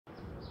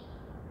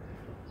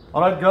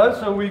Alright guys,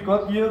 so we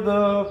got here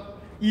the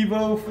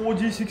Evo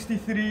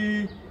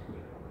 4G63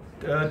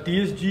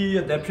 DSG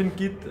adaptation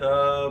kit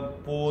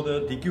for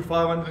the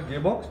DQ500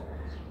 gearbox.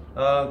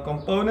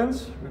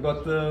 Components, we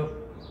got the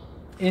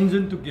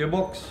engine to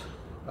gearbox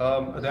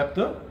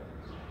adapter.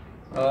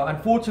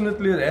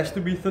 Unfortunately, it has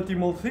to be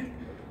 30mm thick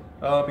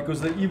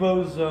because the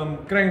Evo's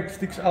crank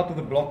sticks out of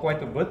the block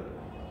quite a bit.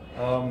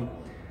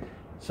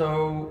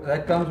 So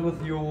that comes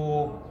with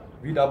your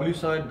VW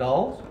side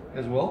dowels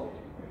as well.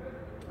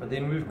 And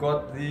then we've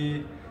got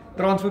the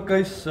transfer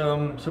case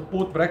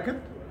support bracket,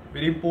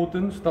 very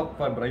important, stop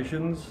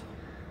vibrations.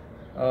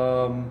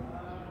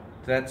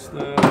 That's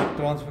the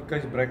transfer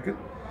case bracket.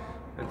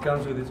 It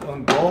comes with its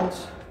own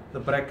bolts.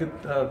 The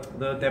bracket,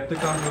 the adapter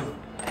comes with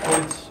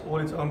all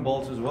its own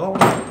bolts as well.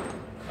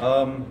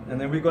 And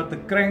then we got the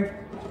crank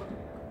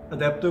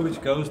adapter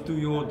which goes to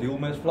your dual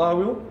mass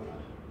flywheel.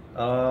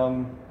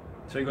 So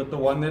you got the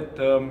one that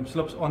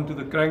slips onto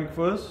the crank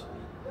first.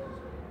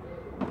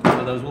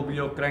 So those will be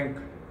your crank,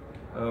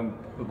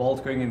 the bolts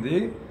going in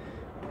there.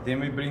 Then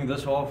we bring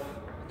this half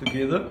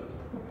together.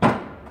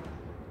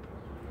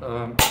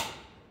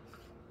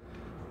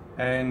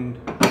 And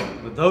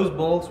with those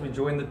bolts we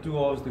join the two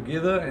halves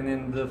together, and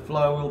then the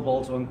flywheel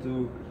bolts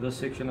onto this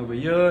section over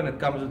here, and it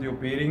comes with your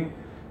bearing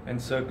and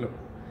circlip.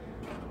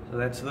 So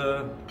that's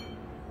the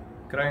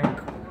crank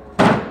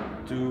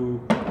to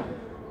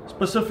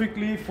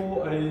specifically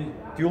for a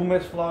dual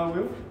mass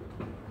flywheel,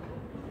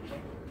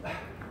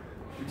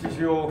 which is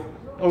your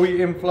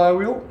OEM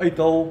flywheel,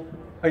 8-hole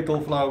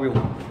flywheel.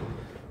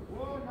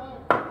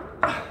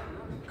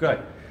 Okay,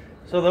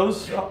 so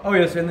those, oh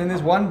yes, and then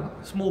there's one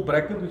small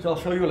bracket which I'll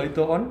show you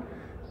later on,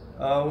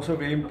 also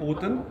very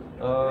important.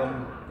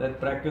 That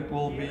bracket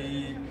will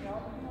be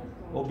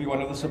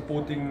one of the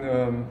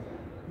supporting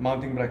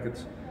mounting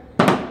brackets.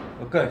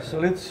 Okay, so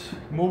let's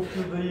move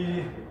to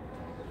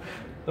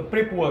the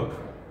prep work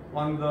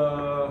on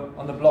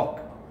the block.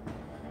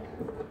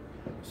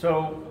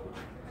 So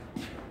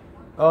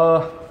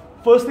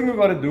first thing we've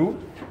got to do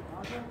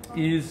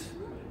is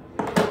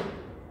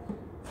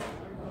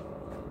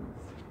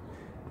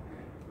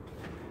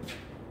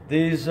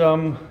there's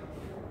you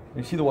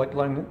see the white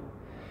line there?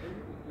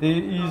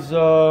 There is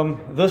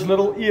this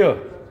little ear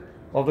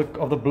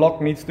of the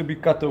block needs to be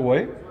cut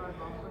away.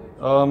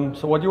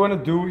 So what you want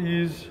to do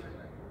is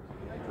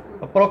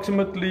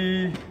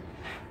approximately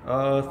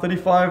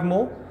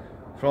 35mm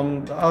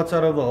from the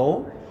outside of the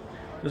hole.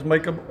 Just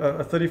make a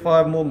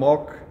 35mm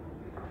mark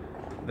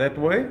that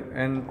way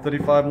and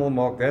 35mm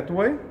mark that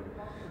way.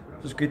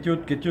 Just get your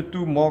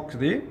two marks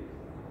there.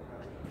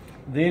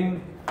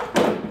 Then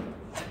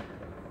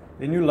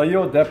you lay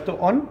your adapter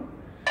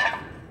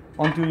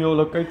onto your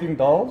locating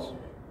dowels,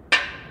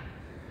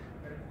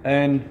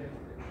 and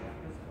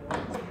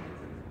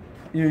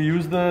you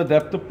use the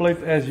adapter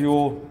plate as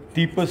your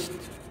deepest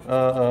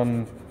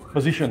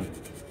position.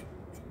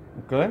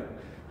 Okay,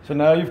 so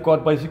now you've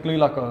got basically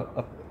like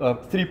a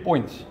 3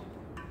 points,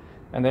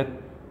 and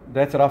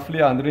that's roughly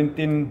a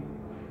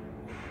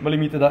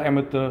 110mm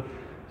diameter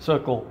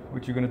circle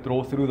which you're going to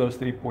draw through those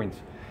 3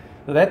 points.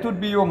 So that would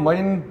be your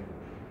main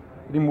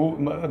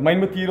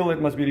material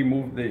that must be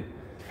removed there.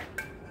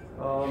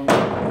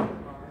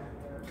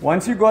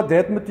 Once you got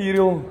that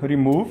material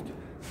removed,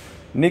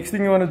 next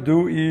thing you want to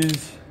do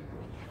is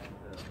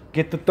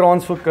get the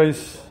transfer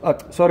case,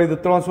 the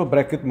transfer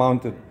bracket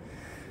mounted.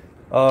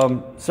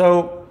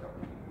 So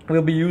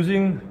we'll be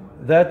using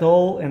that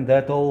hole and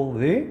that hole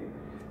there.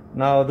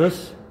 Now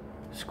this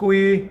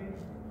square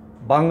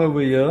bung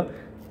over here,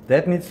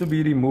 that needs to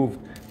be removed,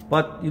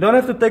 but you don't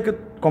have to take it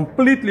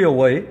completely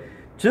away.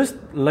 Just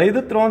lay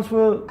the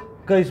transfer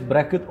case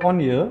bracket on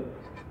here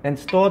and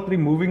start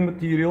removing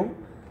material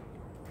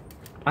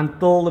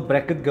until the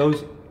bracket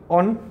goes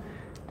on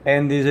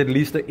and there's at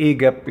least an air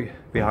gap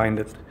behind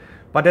it.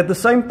 But at the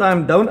same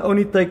time, don't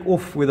only take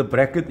off where the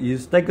bracket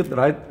is, take it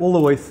right all the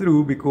way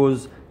through,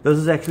 because this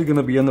is actually going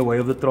to be in the way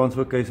of the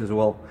transfer case as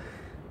well.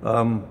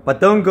 But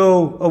don't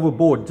go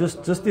overboard,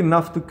 just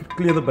enough to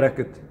clear the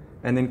bracket,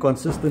 and then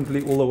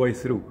consistently all the way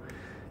through.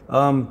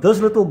 This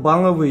little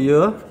bung over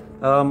here,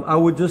 I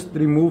would just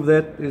remove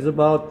that. Is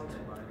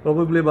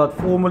probably about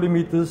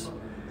 4mm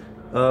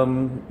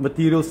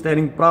material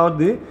standing proud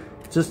there.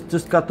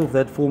 Just cut off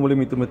that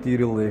 4mm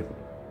material there.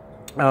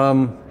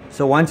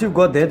 So once you've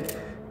got that,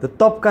 the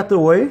top cut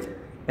away,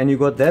 and you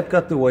got that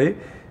cut away,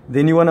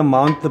 then you want to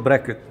mount the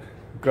bracket.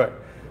 Okay,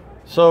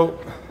 so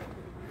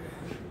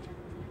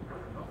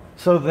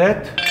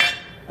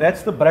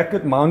that's the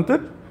bracket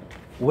mounted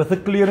with the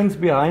clearance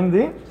behind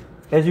there.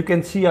 As you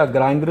can see, I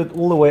grinded it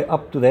all the way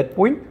up to that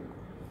point,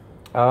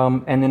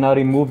 and then I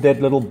removed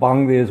that little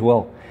bung there as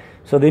well.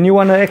 So then you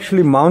want to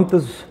actually mount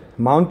this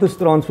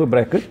transfer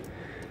bracket.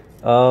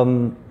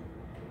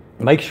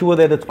 Make sure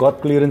that it's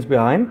got clearance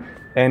behind,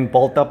 and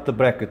bolt up the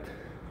bracket.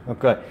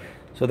 Okay,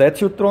 so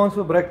that's your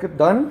transfer bracket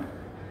done.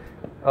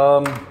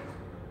 The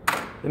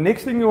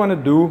next thing you want to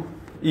do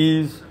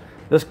is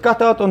this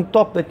cutout on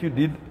top that you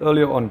did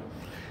earlier on.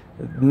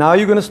 Now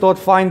you're going to start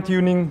fine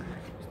tuning.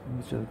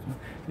 You're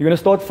going to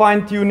start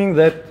fine tuning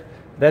that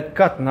that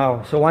cut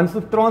now. So once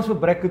the transfer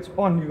bracket's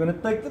on, you're going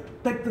to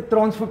take the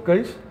transfer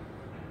case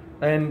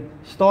and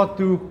start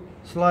to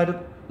slide it,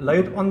 lay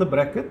it on the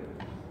bracket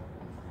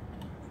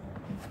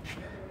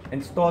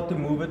and start to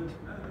move it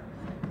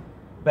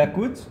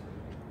backwards,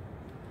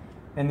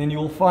 and then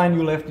you'll find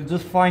you'll have to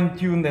just fine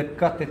tune that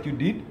cut that you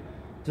did.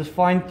 Just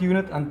fine tune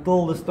it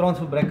until this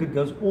transfer bracket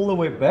goes all the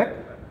way back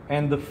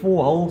and the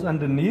 4 holes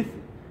underneath,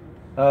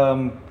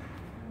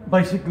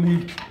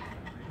 basically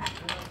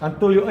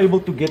until you're able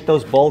to get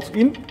those bolts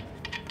in.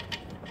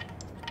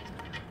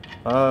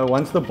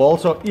 Once the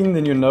bolts are in,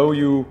 then you know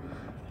you're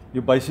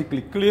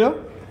basically clear.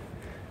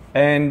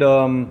 And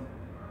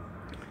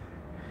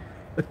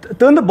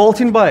turn the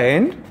bolts in by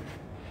hand,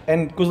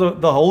 and because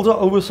the holes are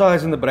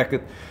oversized in the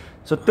bracket,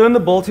 so turn the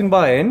bolts in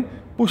by hand,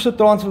 push the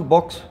transfer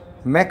box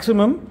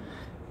maximum,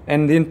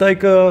 and then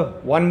take a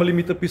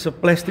 1mm piece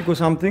of plastic or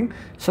something,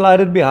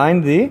 slide it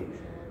behind there,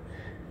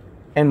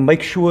 and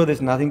make sure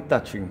there's nothing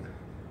touching.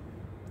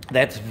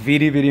 That's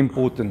very, very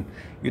important.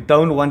 You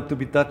don't want to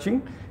be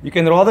touching. You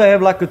can rather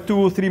have like a 2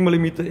 or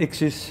 3mm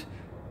excess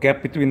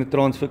gap between the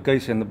transfer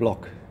case and the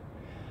block.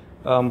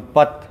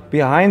 But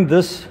behind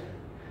this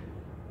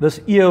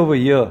ear over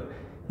here,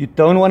 you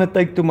don't want to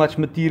take too much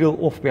material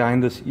off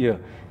behind this ear,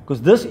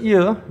 because this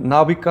ear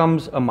now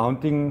becomes a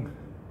mounting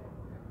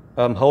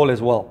hole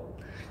as well.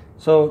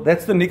 So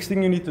that's the next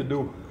thing you need to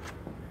do.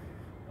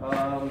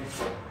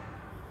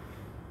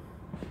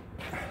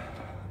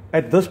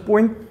 At this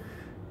point,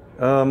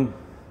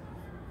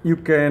 you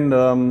can,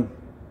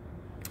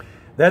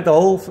 that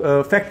hole,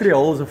 factory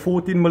hole is a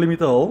 14mm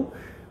hole.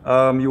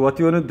 What you want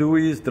to do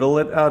is drill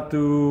it out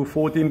to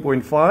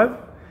 14.5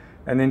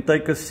 and then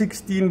take a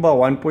 16 by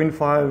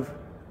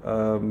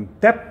 1.5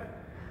 tap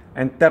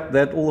and tap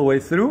that all the way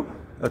through.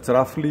 It's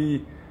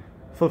roughly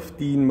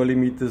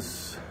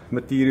 15mm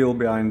material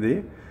behind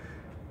there,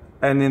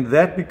 and then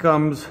that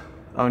becomes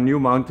our new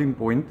mounting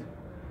point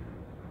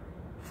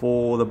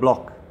for the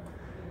block.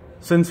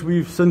 Since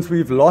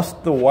we've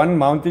lost the one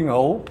mounting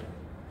hole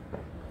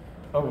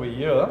over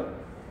here,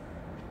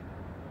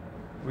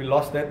 we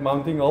lost that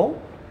mounting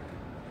hole.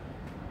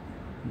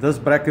 This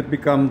bracket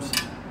becomes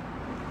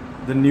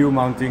the new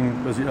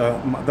mounting,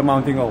 the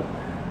mounting hole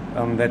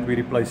that we're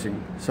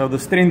replacing. So the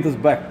strength is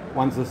back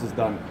once this is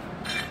done.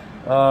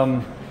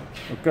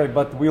 Okay,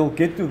 but we'll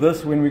get to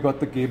this when we got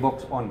the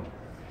gearbox on.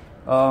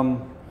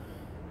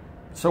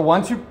 So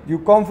once you're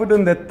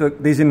confident that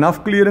there's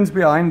enough clearance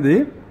behind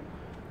there,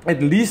 at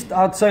least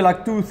I'd say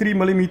like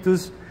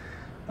 2-3mm,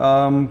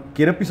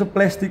 get a piece of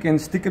plastic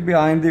and stick it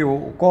behind there,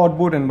 or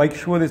cardboard, and make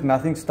sure there's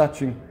nothing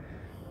touching.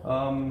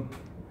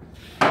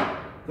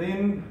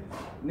 Then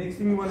next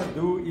thing you want to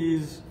do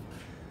is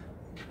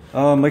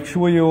make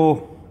sure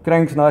your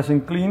crank's nice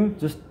and clean.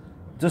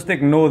 Just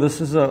ignore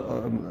this is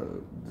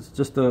it's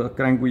just a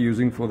crank we're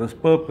using for this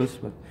purpose,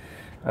 but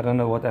I don't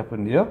know what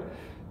happened here.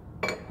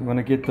 You want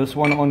to get this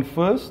one on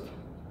first.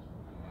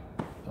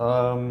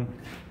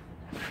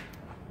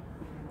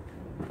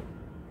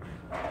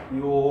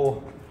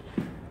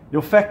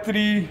 Your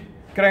factory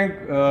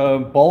crank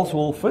bolts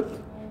will fit.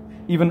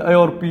 Even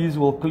ARPs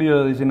will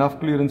clear. There's enough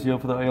clearance here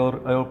for the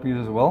ARPs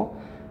as well.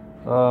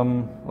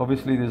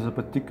 Obviously there's a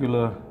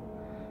particular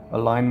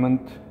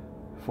alignment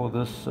for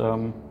this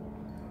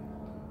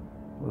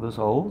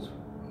holes.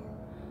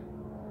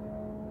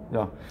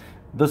 Yeah,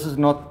 this is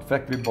not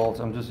factory bolts,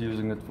 I'm just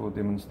using it for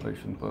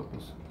demonstration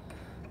purpose.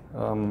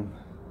 So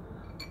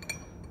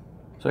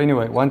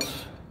anyway,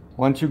 once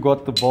you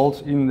got the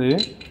bolts in there,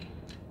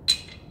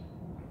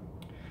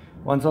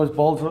 once those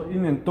bolts are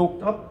in and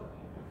torqued up,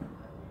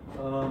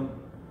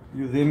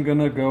 you're then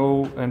gonna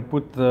go and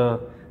put the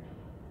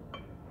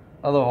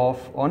other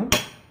half on,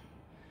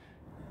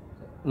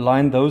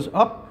 line those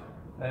up,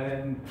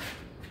 and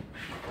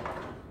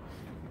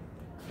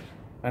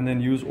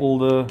then use all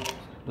the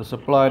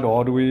supplied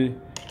hardware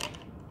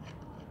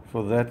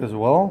for that as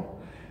well.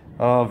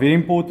 Very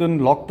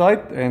important,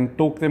 Loctite and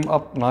torque them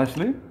up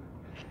nicely.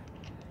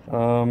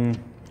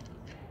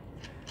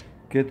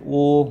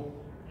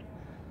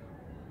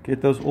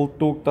 Get those all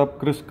torqued up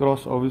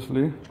crisscross,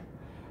 obviously.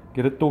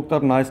 Get it torqued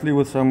up nicely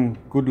with some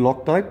good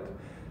Loctite.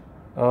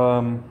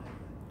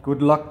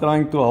 Good luck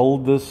trying to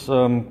hold this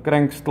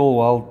crank still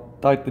while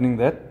tightening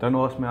that. Don't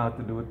ask me how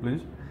to do it,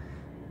 please.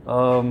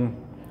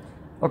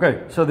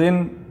 Okay, so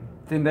then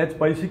that's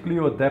basically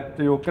your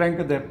adapter, your crank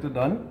adapter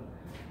done.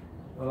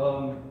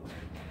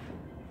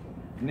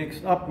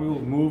 Next up, we'll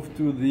move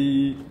to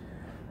the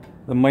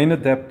main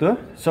adapter.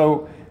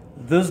 So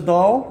this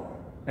dowel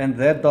and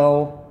that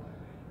dowel,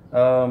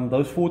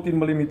 those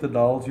 14mm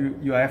dowels,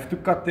 you have to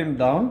cut them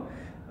down.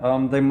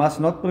 They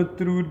must not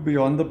protrude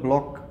beyond the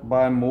block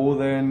by more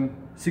than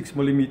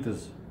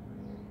 6mm.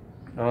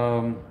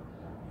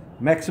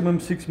 Maximum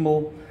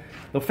 6mm.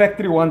 The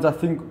factory ones, I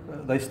think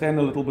they stand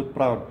a little bit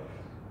proud.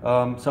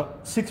 So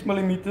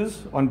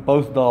 6mm on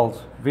both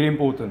dowels, very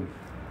important.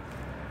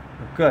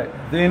 Okay,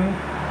 then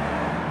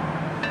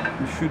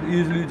you should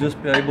easily just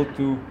be able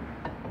to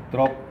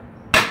drop.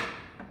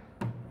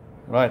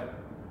 Right,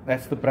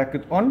 that's the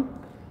bracket on.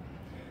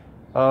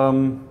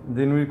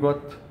 Then we've got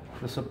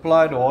the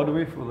supplied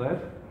hardware for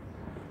that,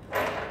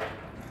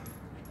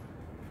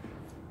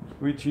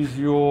 which is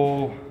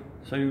your,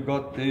 so you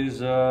got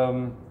these,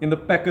 in the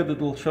packet it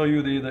will show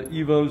you the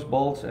EVOS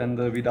bolts and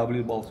the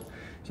VW bolts.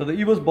 So the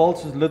EVOS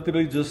bolts is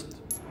literally just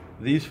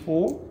these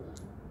four.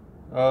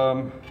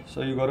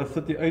 So you got a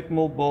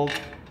 38mm bolt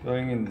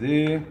going in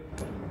there,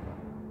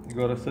 you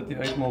got a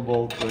 38mm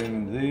bolt going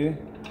in there,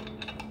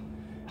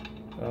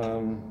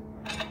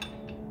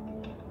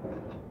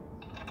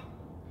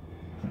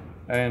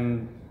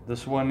 and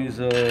this one is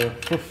a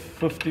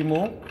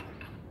 50mm.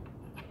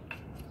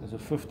 There's a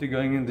 50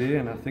 going in there,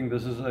 and I think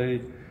this is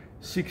a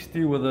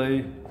 60 with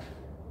a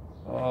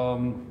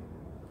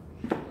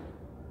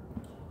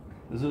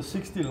this is a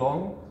 60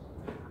 long,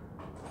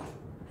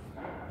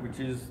 which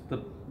is the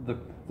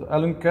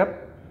Allen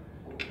cap,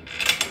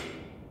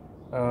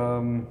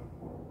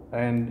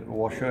 and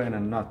washer and a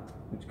nut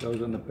which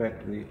goes on the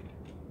back there.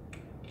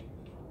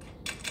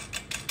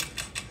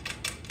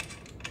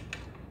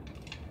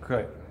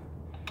 Okay,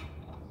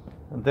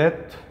 and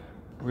that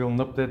we'll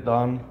nip that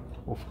down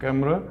off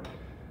camera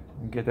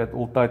and get that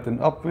all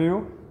tightened up for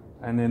you,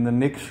 and in the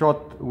next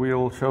shot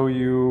we'll show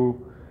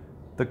you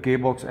the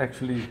gearbox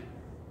actually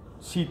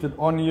seated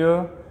on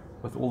here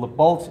with all the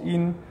bolts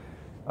in.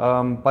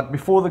 But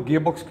before the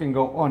gearbox can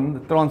go on,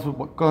 the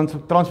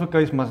transfer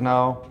case must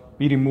now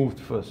be removed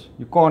first.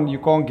 You can't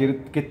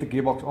get the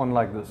gearbox on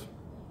like this.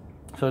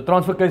 So the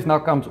transfer case now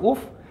comes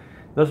off.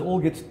 This all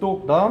gets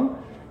torqued down.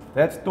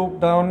 That's torqued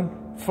down.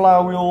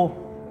 Flywheel.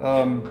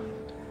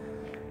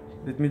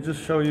 Let me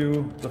just show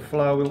you the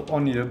flywheel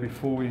on here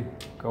before we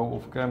go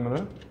off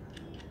camera.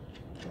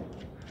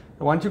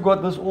 Once you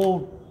got this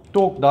all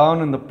torqued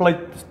down and the plate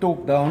is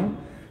torqued down,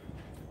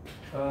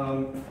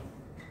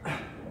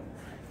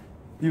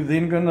 you're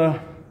then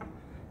gonna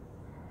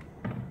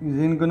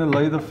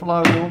lay the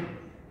flywheel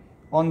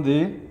on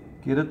there,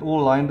 get it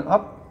all lined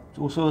up. It's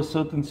also a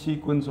certain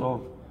sequence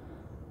of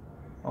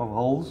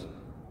holes,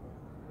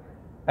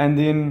 and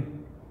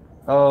then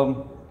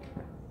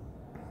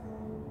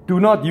do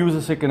not use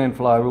a second-hand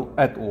flywheel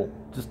at all.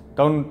 Just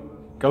don't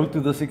go to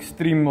this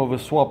extreme of a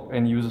swap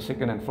and use a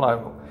second-hand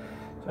flywheel.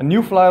 A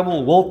new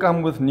flywheel will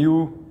come with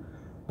new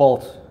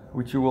bolts,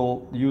 which you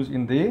will use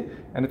in there,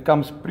 and it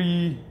comes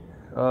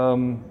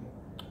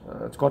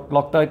it's got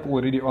Loctite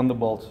already on the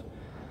bolts.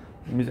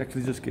 Let me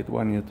actually just get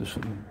one here to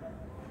show you.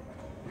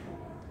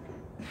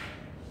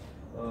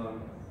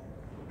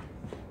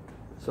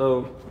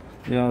 So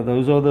yeah,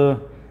 those are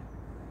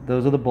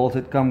the bolts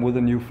that come with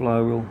a new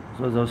flywheel.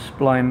 So those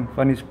spline,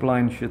 funny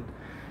spline shit.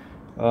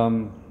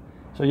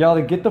 So yeah,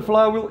 they get the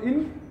flywheel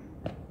in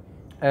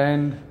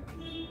and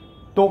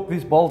torque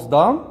these bolts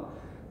down.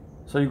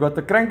 So you got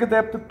the crank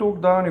adapter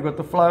torqued down, you got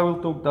the flywheel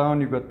torqued down,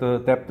 you got the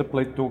adapter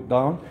plate torqued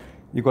down,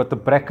 you got the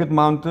bracket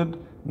mounted.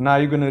 Now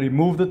you're going to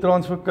remove the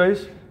transfer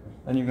case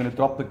and you're going to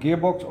drop the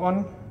gearbox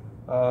on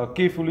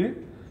carefully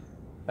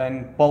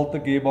and bolt the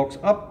gearbox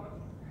up,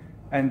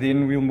 and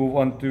then we'll move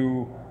on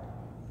to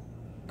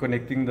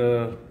connecting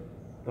the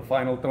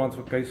final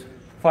transfer case,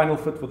 final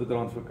fit for the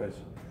transfer case.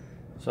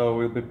 So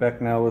we'll be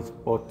back now with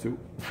part 2.